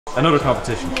Another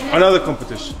competition. Another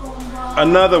competition.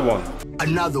 Another one.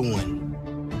 Another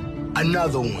one.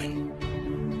 Another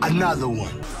one. Another one.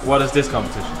 What is this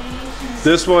competition?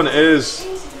 This one is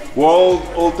World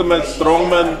Ultimate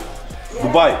Strongman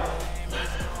Dubai.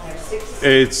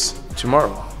 It's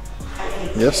tomorrow.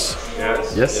 Yes.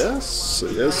 Yes. Yes. Yes.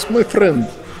 Yes, my friend.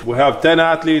 We have 10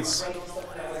 athletes.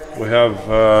 We have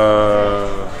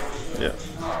Yeah.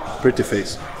 Pretty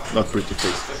face. Not pretty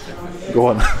face. Go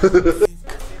on.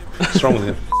 strong with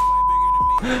him.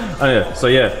 Oh yeah, so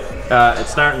yeah,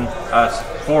 it's starting at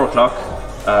 4 o'clock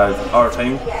our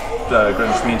time,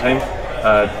 Greenwich Mean Time,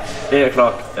 8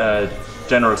 o'clock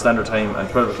General Standard Time, and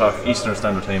 12 o'clock Eastern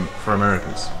Standard Time for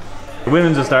Americans. The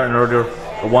women's is starting earlier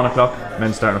at 1 o'clock,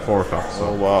 men's starting at 4 o'clock. So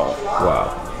Oh, wow.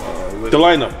 wow, The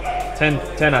lineup.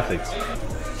 10 athletes.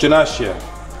 Janashia.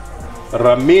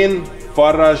 Ramin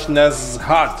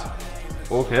Farajnazhat.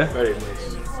 Okay, Very nice.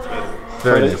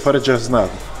 very nice. For just now.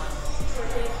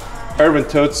 Erwin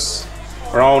Tuts.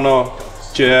 Rauno.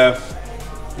 Jeff.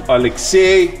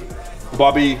 Alexei.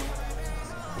 Bobby.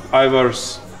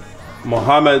 Ivers.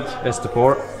 Mohammed.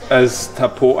 Estepor.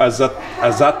 Azatpo.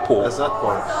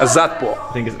 Azatpo.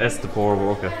 I think it's Estepor, but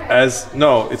okay.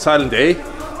 No, it's silent A.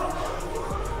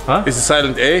 Huh? Is it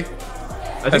silent A?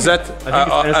 I think it's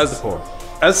Estepor.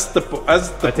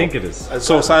 I think it is.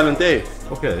 So silent A.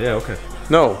 Okay, yeah, okay.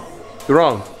 No, you're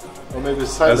wrong. Or maybe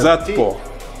silent Azatpo.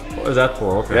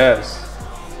 Estepor, okay. Yes.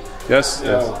 Yes,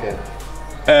 yes. Okay.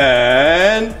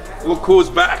 And look who's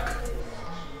back.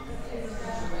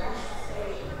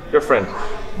 Your friend.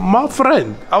 My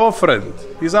friend. Our friend.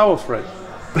 He's our friend.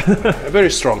 A very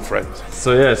strong friend.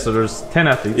 So yeah, so there's 10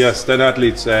 athletes. Yes, 10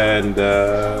 athletes and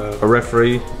A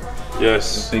referee.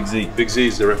 yes. Big Z. Big Z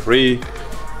is the referee.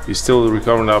 He's still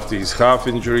recovering after his calf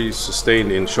injury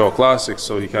sustained in Shaw Classics,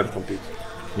 so he can't compete.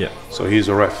 Yeah. So he's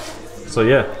a ref. So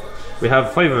yeah, we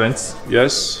have 5 events.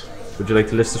 Yes. Would you like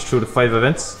to list us through the 5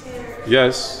 events?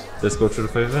 Yes. Let's go through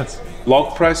the 5 events.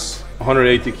 Log press,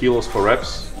 180 kilos for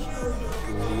reps.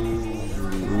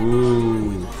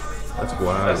 Ooh, that's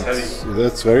wild.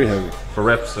 That's very heavy. For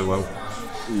reps, so well.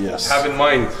 Yes. Have in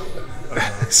mind,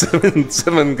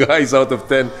 seven guys out of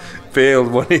 10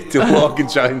 failed 180 log in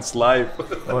Giants live.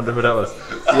 I wonder who that was.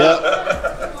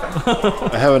 Yeah.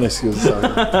 I have an excuse.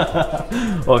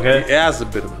 Okay. It has a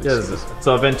bit of Yeah, this is.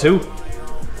 So event 2.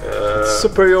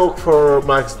 Super yoke for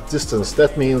max distance.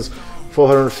 That means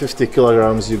 450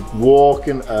 kilograms. You're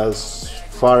walking as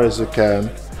far as you can.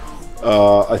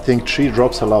 I think 3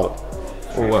 drops allowed.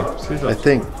 Oh wow. I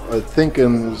think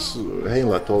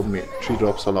Heinla told me 3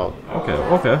 drops allowed. Okay,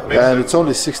 okay. And it's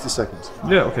only 60 seconds.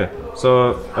 Yeah, okay.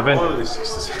 So event. Only 60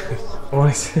 seconds. Oh,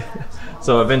 I see.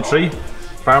 So event 3,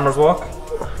 farmers walk.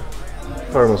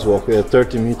 Farmers walk,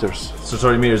 30 meters So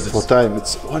 30 meters. for It's, time.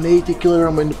 It's 180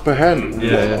 kilogram per hand.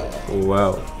 yeah. Oh,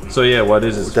 wow. So yeah, what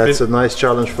is it? That's a nice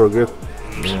challenge for grip.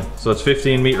 Yeah. So it's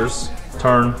 15 meters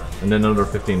turn, and then another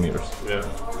 15 meters. Yeah.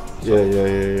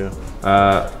 Yeah.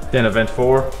 Then event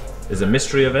 4 is a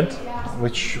mystery event.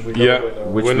 Which we Yeah.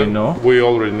 Which we know. We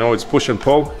already know. It's push and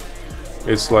pull.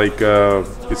 It's like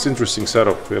it's interesting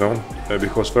setup, you know,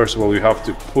 because first of all you have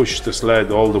to push the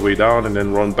sled all the way down and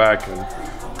then run back and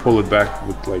pull it back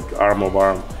with like arm of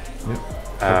arm. Yeah.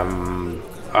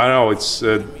 I don't know. It's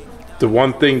the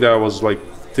one thing that I was like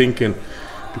thinking,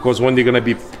 because when they're gonna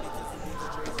be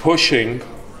pushing,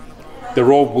 the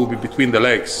rope will be between the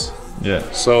legs. Yeah.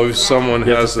 So if someone You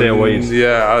have to has, stay away.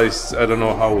 yeah, I don't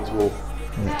know how it will.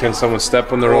 Can someone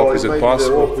step on the rope? Is it The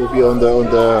possible? rope will be on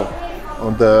the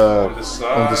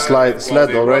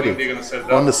sled already.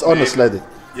 On the sled.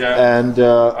 Yeah. And I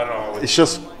don't know. it's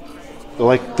just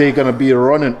like they're gonna be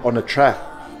running on a track,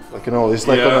 like it's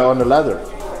like Yeah. on a ladder.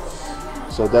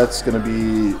 So that's gonna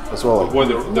be as well. Well,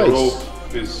 the nice.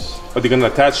 rope is. Are they gonna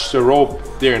attach the rope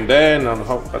there and then? And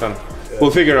how? I don't know.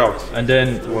 We'll figure out. And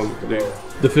then Well,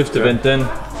 the 5th event then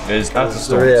is Atlas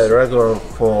So Stones. yeah, regular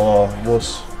for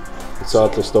was it's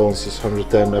Atlas Stones is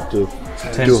 110 up to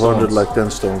 10 200, stones. like 10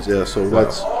 stones. Yeah, so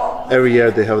that's every year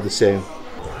they have the same.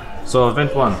 So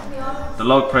event 1, the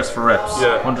log press for reps.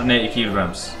 Yeah. 180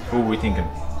 kilograms. Who are we thinking?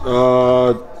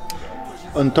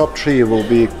 On top 3 will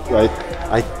be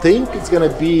I think it's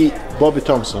gonna be Bobby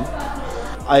Thompson.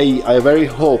 I very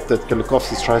hope that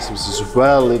Kieliszkowski's triceps is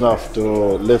well enough to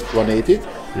lift 180.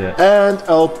 Yeah. And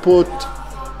I'll put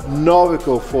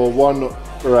Novico for 1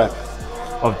 rep.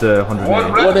 Of the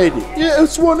 180. 180. Yeah,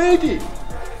 it's 180.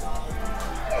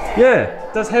 Yeah,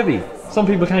 that's heavy. Some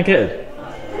people can't get it.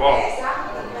 Wow.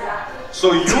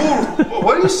 So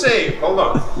what are you saying? Hold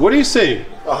on. What are you saying?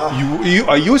 You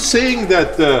are you saying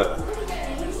that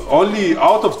only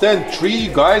out of 10, 3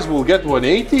 guys will get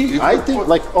 180. I think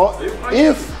like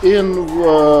if in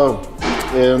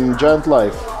Giant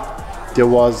Life there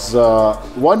was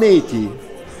 180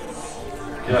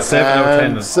 Yeah, 7 out of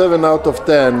 10. and 7 out of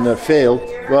 10 failed,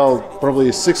 well,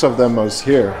 probably 6 of them was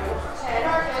here.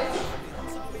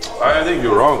 I think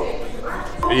you're wrong.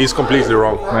 He's completely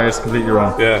wrong. Marius is completely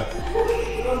wrong. Yeah.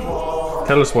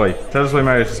 Tell us why. Tell us why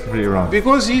Marius is completely wrong.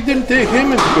 Because he didn't take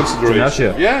him into consideration. Not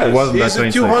yet. Yes, It wasn't he's that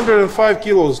a strange, 205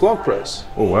 kilos log press,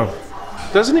 Oh wow.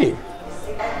 doesn't he?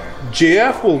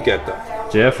 JF will get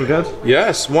that. JF will get?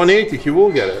 Yes, 180, he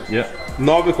will get it. Yeah.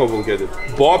 Novikov will get it.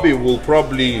 Bobby will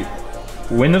probably,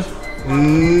 Win it?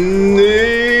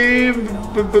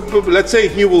 let's say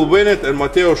he will win it and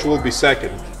Mateusz will be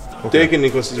second. Taking into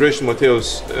consideration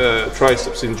Mateusz's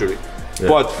triceps injury. Yeah.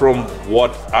 But from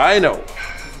what I know,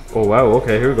 Oh wow,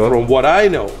 okay, here we go. from what I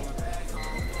know,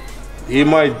 he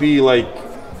might be like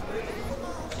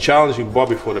challenging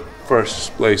Bobby for the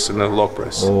first place in the log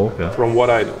press. Oh, okay. From what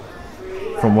I know.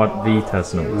 From what the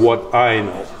test knows. What I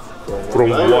know.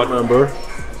 From I what remember,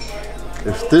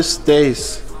 if this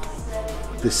stays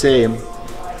the same,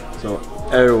 so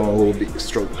everyone will be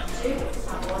stronger.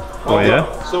 Oh yeah?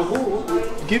 So who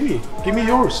give me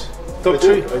yours. Top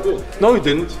 3. I did. No, you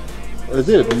didn't. I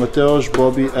did. Mateusz,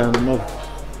 Bobby, and Nov.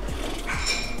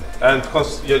 And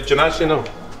Janashi, no.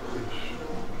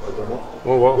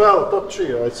 Oh wow. Well, top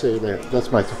 3, I'd say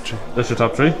that's my top 3. That's your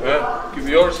top 3? Yeah, give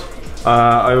me yours.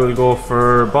 I will go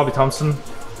for Bobby Thompson,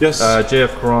 Yes.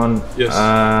 JF Caron, Yes.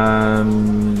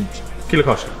 and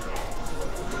Kieliszkowski.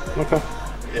 Okay.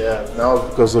 Yeah, now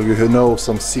because of you know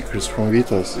some secrets from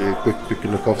Vitas, quick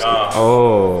Kieliszkowski.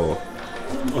 Oh.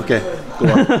 Okay, go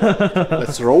on.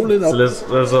 Let's roll it up. So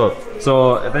let's up.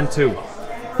 So event 2.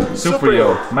 Super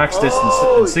Yo, max distance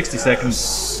in 60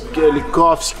 seconds.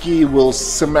 Kieliszkowski will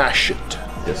smash it.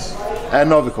 Yes. And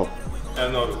Novikov.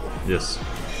 And Novikov. Yes.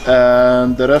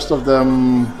 And the rest of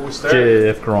them Who's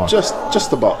there? JF Caron.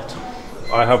 just about.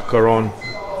 I have Caron.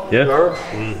 Yeah.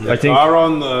 I think.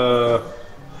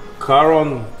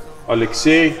 Caron,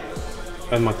 Alexei,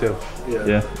 and Mateo.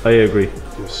 Yeah, I agree.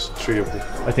 Yes, 3 of them.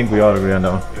 I think we all agree on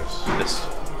that one. Yes.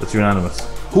 That's unanimous.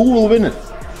 Who will win it?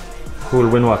 Who will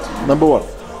win what? Number 1.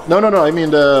 No. I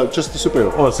mean just the Super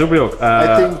Yo. Oh, Super Yo.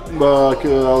 I think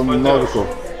Novikov.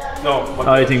 No,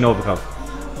 I think Novikov.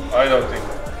 I don't think.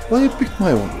 Why you picked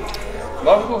my one?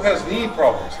 Novikov has knee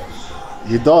problems.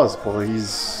 He does, but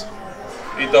he's.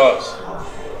 He does.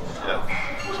 Yeah.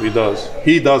 He does.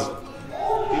 He doesn't.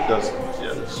 He doesn't.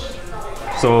 Yes.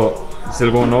 So,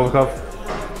 still going Novikov?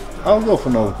 I'll go for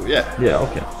Novikov. Yeah. Yeah,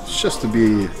 okay. It's just to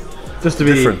be Just to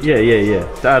be different. Yeah.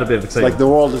 To add a bit of excitement. like the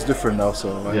world is different now, so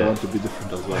I Yeah. want to be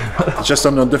different as well. It's just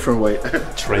on a different way.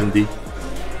 Trendy.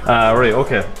 Right,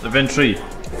 okay. Event 3.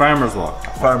 Farmer's Walk.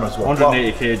 Farmers walk.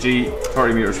 180 kg,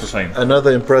 30 meters per time.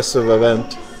 Another impressive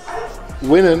event.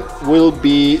 Winning will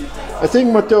be. I think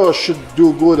Mateusz should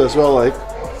do good as well. Like,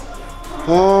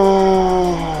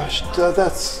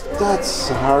 that's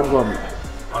a hard one.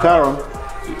 Caron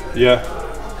Yeah.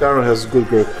 has good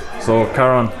grip. So,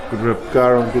 Caron, good grip.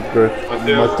 Caron good grip.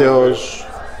 Mateusz.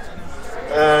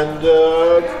 And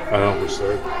I know who's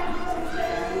third.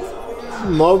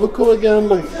 Novikov again.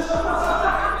 Like,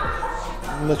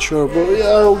 I'm not sure, but yeah,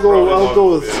 I'll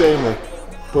go with the same. Like,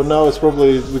 but now it's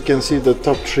probably we can see the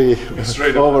top 3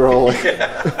 Straight up. overall. Like,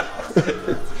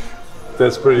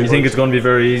 That's pretty. You think it's going to be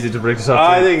very easy to break this up?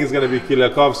 I think it's gonna be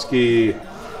Kieliszkowski,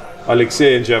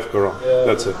 Alexei, and Jeff Caron.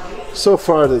 That's it. so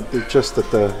far they're just at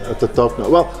the top now.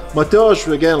 Well, Mateusz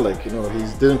again, like he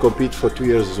didn't compete for 2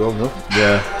 years as well, no?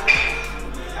 Yeah.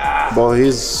 But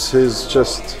he's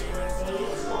just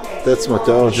that's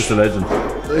Mateusz. Just a legend.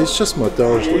 He's just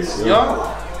Mateusz. Like,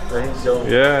 He's young.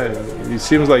 Yeah, he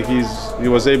seems like he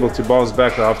was able to bounce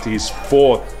back after his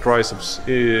 4th triceps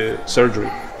surgery.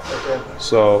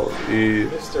 So he.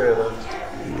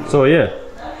 So, yeah.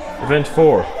 Event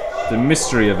 4. The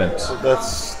mystery event.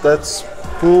 That's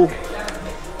pull,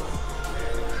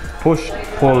 Push,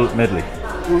 pull, medley.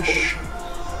 push,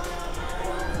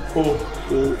 Cool.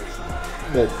 pull,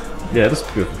 med. Yeah, that's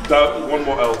good. One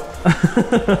more L.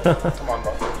 Come on,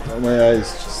 bro. My eyes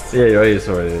just Yeah, you're right,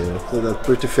 sorry. Yeah. so that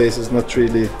pretty face is not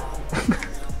really.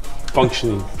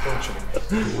 Functioning.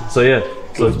 So, yeah.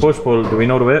 So, it's push, pull. Do we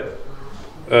know the weight?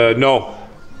 No,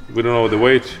 we don't know the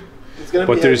weight. It's gonna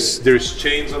But be there's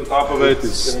chains on top of it.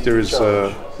 It's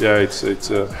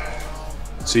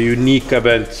a unique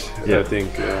event. Yeah. I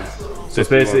think. So, it's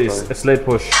basically a sled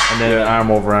push and then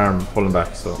arm over arm pulling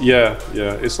back. So, Yeah.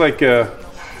 It's like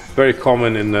very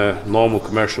common in a normal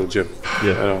commercial gym. Yeah.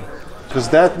 You know, Because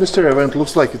that mystery event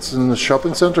looks like it's in a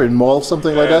shopping center, in mall,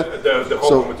 something like that. The whole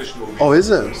So- competition will be. Oh, is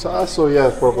it? So yeah,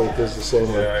 probably it is the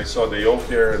same way. Yeah, I saw the yoke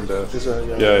here and Is it?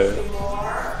 Yeah.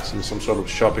 yeah. It's in some sort of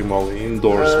shopping mall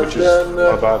indoors, which is then,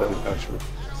 not bad actually.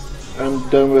 And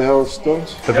then we have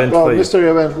stones. Event Well, five. mystery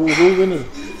event. Who will win it?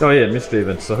 Oh yeah, mystery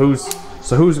event. So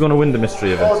who's going to win the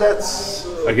mystery event? Oh, that's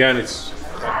Again, it's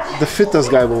the fittest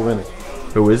guy will win it.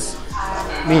 Who is?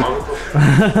 Me.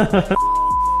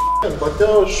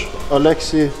 Mateusz,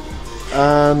 Alexei,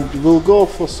 and we'll go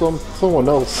for someone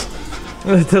else.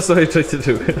 That's what I tried to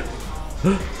do.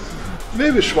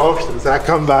 Maybe Schmaustens. I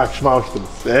come back, Schmaustens.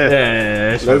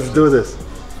 Yeah. Let's do this.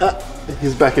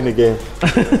 He's back in the game.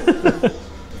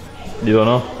 You don't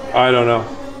know? I don't know.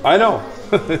 I know.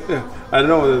 I don't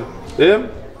know.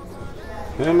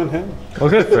 Him and him.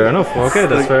 Okay, fair enough. Okay,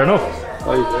 that's fair enough.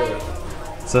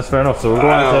 So that's fair enough. So we'll go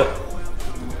on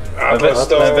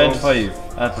to event 5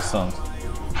 at the Stones.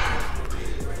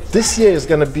 This year is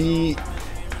gonna be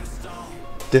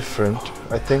different,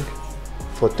 I think,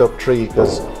 for top 3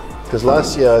 because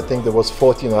last year I think there was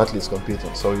 14 athletes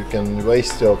competing, so you can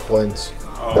waste your points,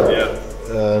 Oh yeah.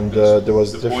 and there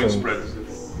was The point different. spread is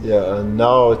different. Yeah, and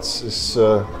now it's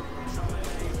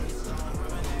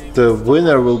the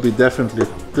winner will be definitely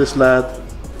this lad,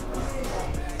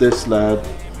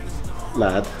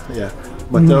 yeah,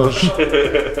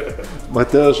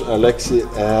 Mateusz, Alexei,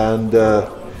 and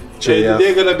JF.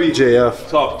 They're gonna be JF.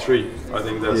 top 3. I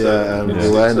think that's Yeah, and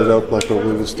we'll end it up like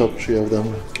probably the top 3 of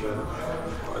them.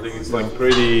 I think it's like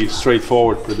pretty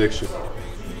straightforward prediction.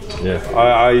 Yeah.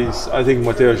 I think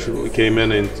Mateusz came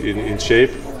in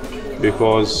shape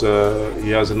because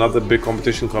he has another big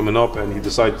competition coming up, and he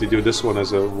decided to do this one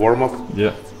as a warm up.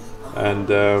 Yeah. And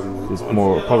He's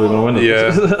probably going to win it.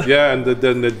 yeah, yeah, and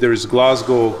then there's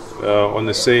Glasgow on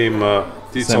the same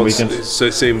Same weekend.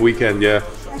 Same weekend, yeah.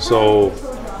 So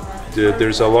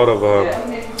there's a lot of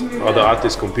other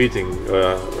artists competing,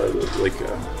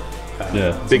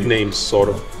 Yeah. big names, sort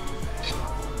of.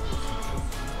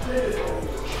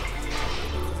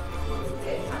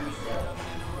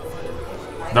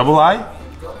 Double I,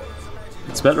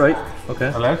 It's spelled right.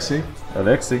 Okay. Alexei,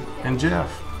 Alexei. and Jeff.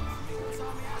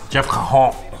 Jeff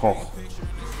Cajon.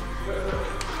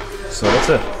 So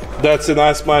that's it.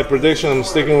 That's my prediction. I'm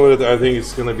sticking with it. I think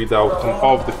it's gonna be the outcome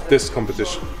of this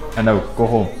competition. And now go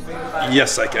home.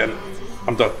 Yes, I can.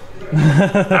 I'm done.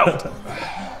 Out.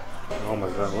 Oh my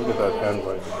god, look at that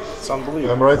handwriting. It's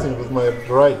unbelievable. I'm writing with my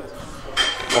right.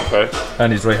 Okay.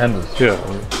 And he's right-handed. Yeah.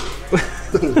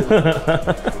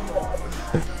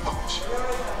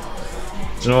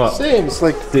 Do you know what? Same, it's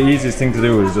like The easiest thing to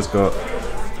do is just go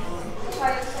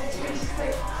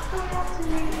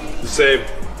Same.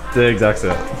 the exact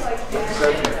same.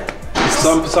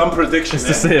 Some prediction. It's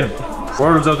the same.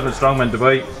 World's Ultimate Strongman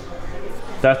Dubai.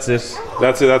 That's it.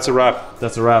 That's it. That's a wrap.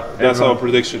 That's a wrap. That's our Everyone,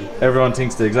 prediction. everyone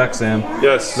thinks the exact same.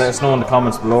 Yes. Let us know in the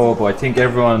comments below, but I think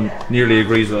everyone nearly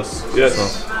agrees with us. Yes.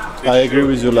 So, I agree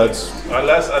with you, lads.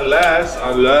 Unless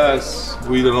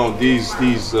we don't know these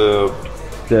the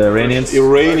Iranians.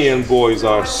 Iranian boys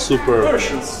are super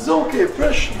Persians, it's okay,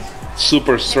 Persians.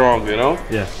 super strong, you know.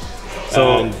 Yeah.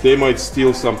 So And they might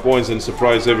steal some points and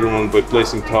surprise everyone by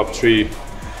placing top 3.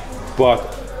 But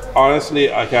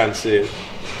honestly, I can't say it.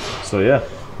 so yeah.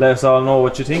 Let us all know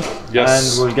what you think.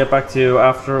 Yes. And we'll get back to you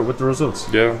after with the results.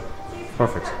 Yeah.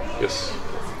 Perfect. Yes.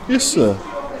 Yes, sir.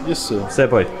 Yes, sir. Say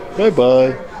bye. Bye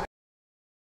bye.